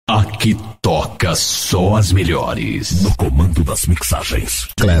que toca só as melhores. No comando das mixagens,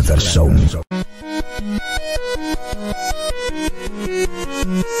 Cleverson.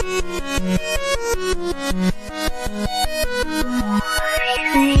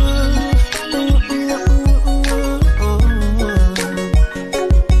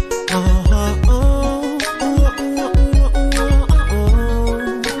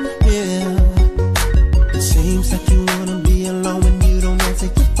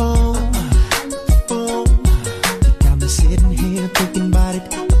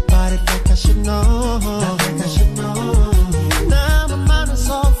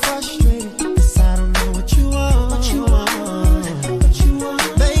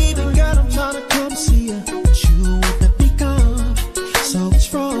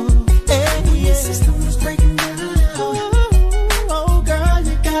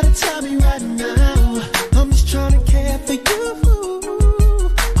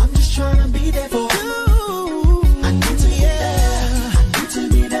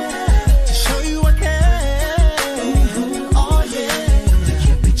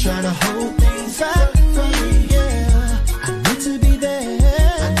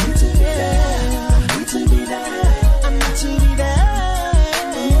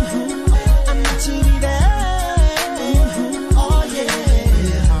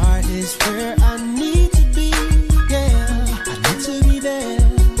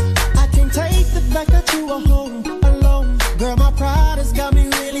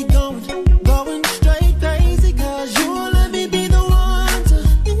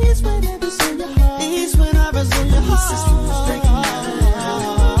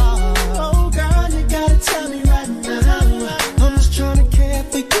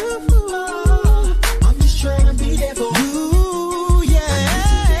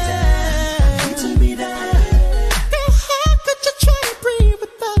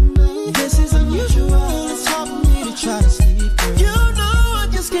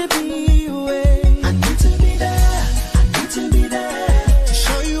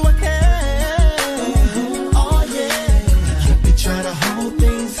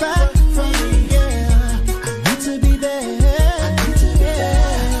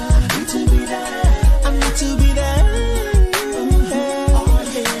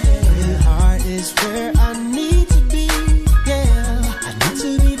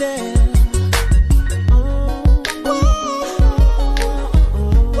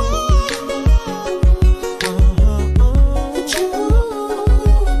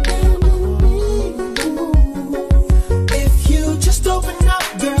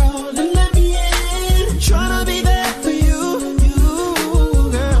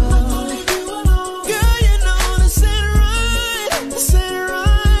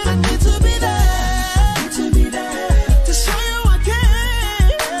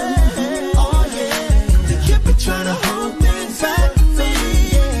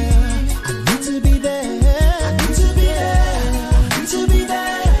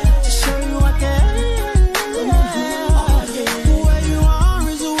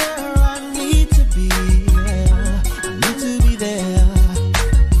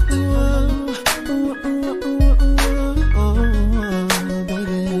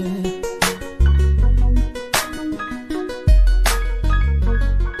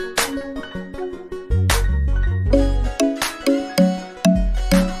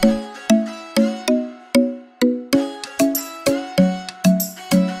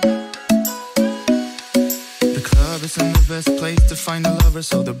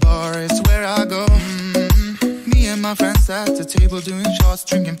 So the bar is where I go. Me and my friends at the table doing shots,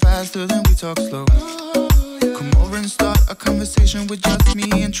 drinking faster than we talk slow. Come over and start a conversation with just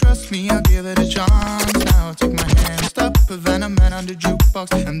me, and trust me, I'll give it a chance. Now take my hand, stop, Havana Man on the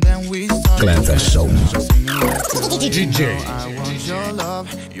jukebox, and then we start Cleverson. DJ. I want your love.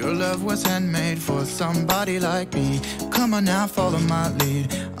 Your love was handmade for somebody like me. Come on now, follow my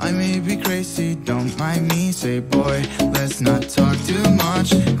lead. I may be crazy, don't mind me. Say, boy, let's not talk too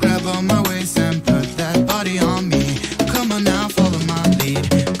much. Grab on my waist and put that body on me. Come on now, follow my lead.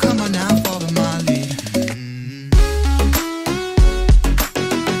 Come on now, follow my lead.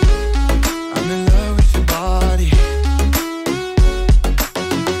 I'm in love with your body.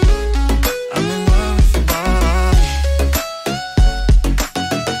 I'm in love with your body.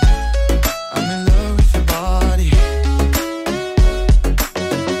 I'm in love with your body.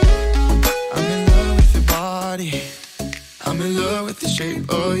 I'm in love with your body. I'm in love with the shape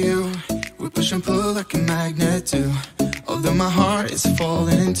of you. We push and pull like a magnet too. Although my heart is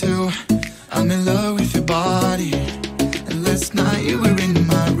falling too. I'm in love with your body. And last night you were in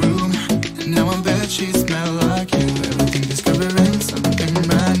my room, and now I'm bed sheets smell like you. Everything discovering something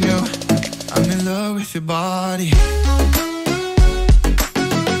brand new. in love with your body.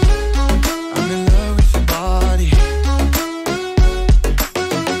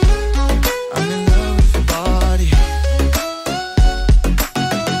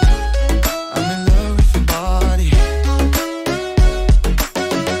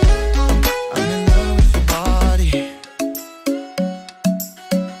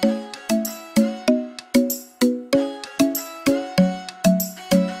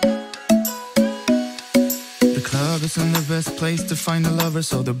 Place to find a lover,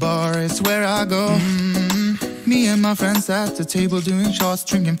 so the bar is where I go. Me and my friends at the table doing shots,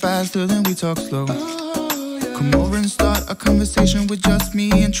 drinking faster than we talk slow. Come over and start a conversation with just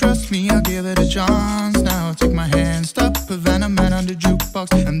me, and trust me, I'll give it a chance. Now take my hand, stop Havana Man on the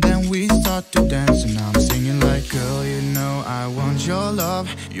jukebox, and then we start to dance. And I'm singing like, girl, you know I want your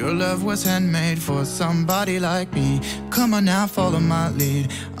love. Your love was handmade for somebody like me. Come on now, follow my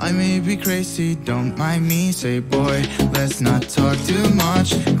lead. I may be crazy, don't mind me. Say, boy, let's not talk too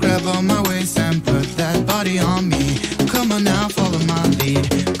much. Grab on my waist and put that body on me. Come on now, follow my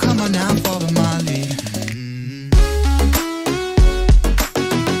lead. Come on now, follow my lead.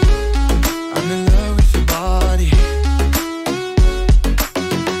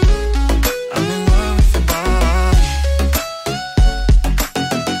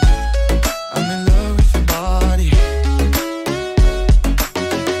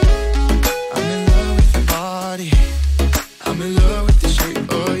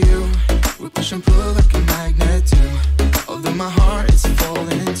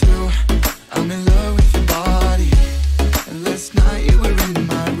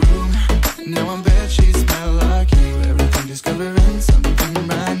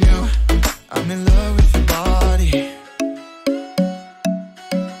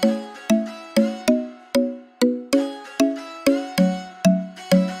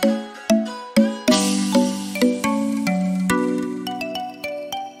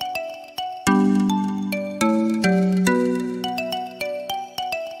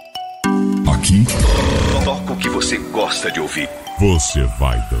 Toca o que você gosta de ouvir. Você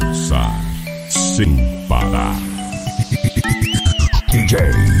vai dançar sem parar. DJ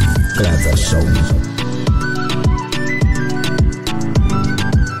Cleverson.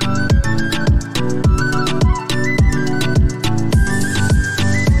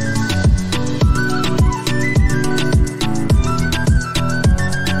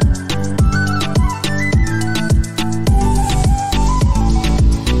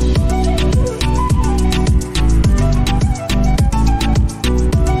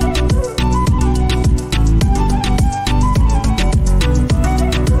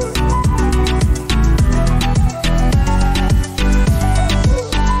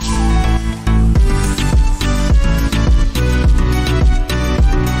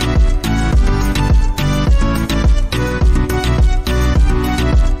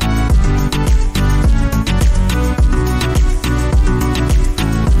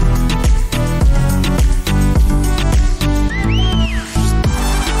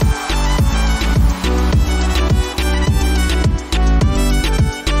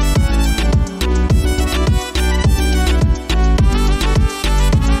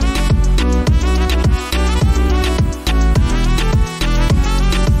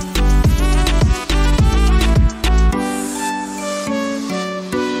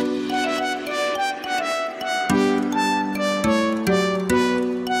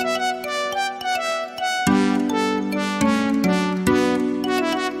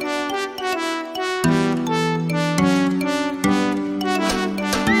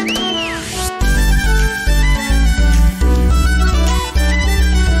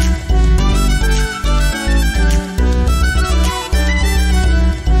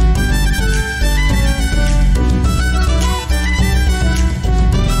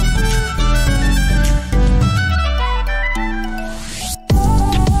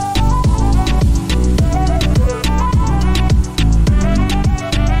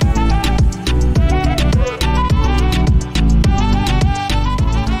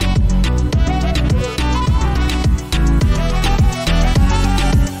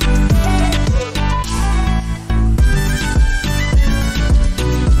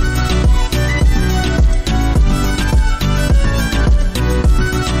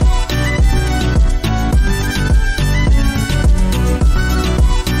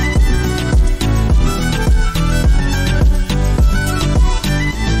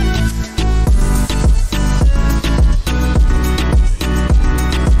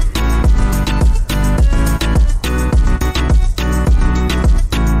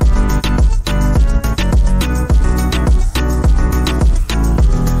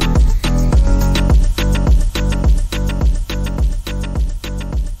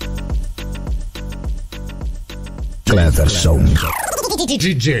 Cleverson.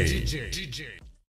 DJ.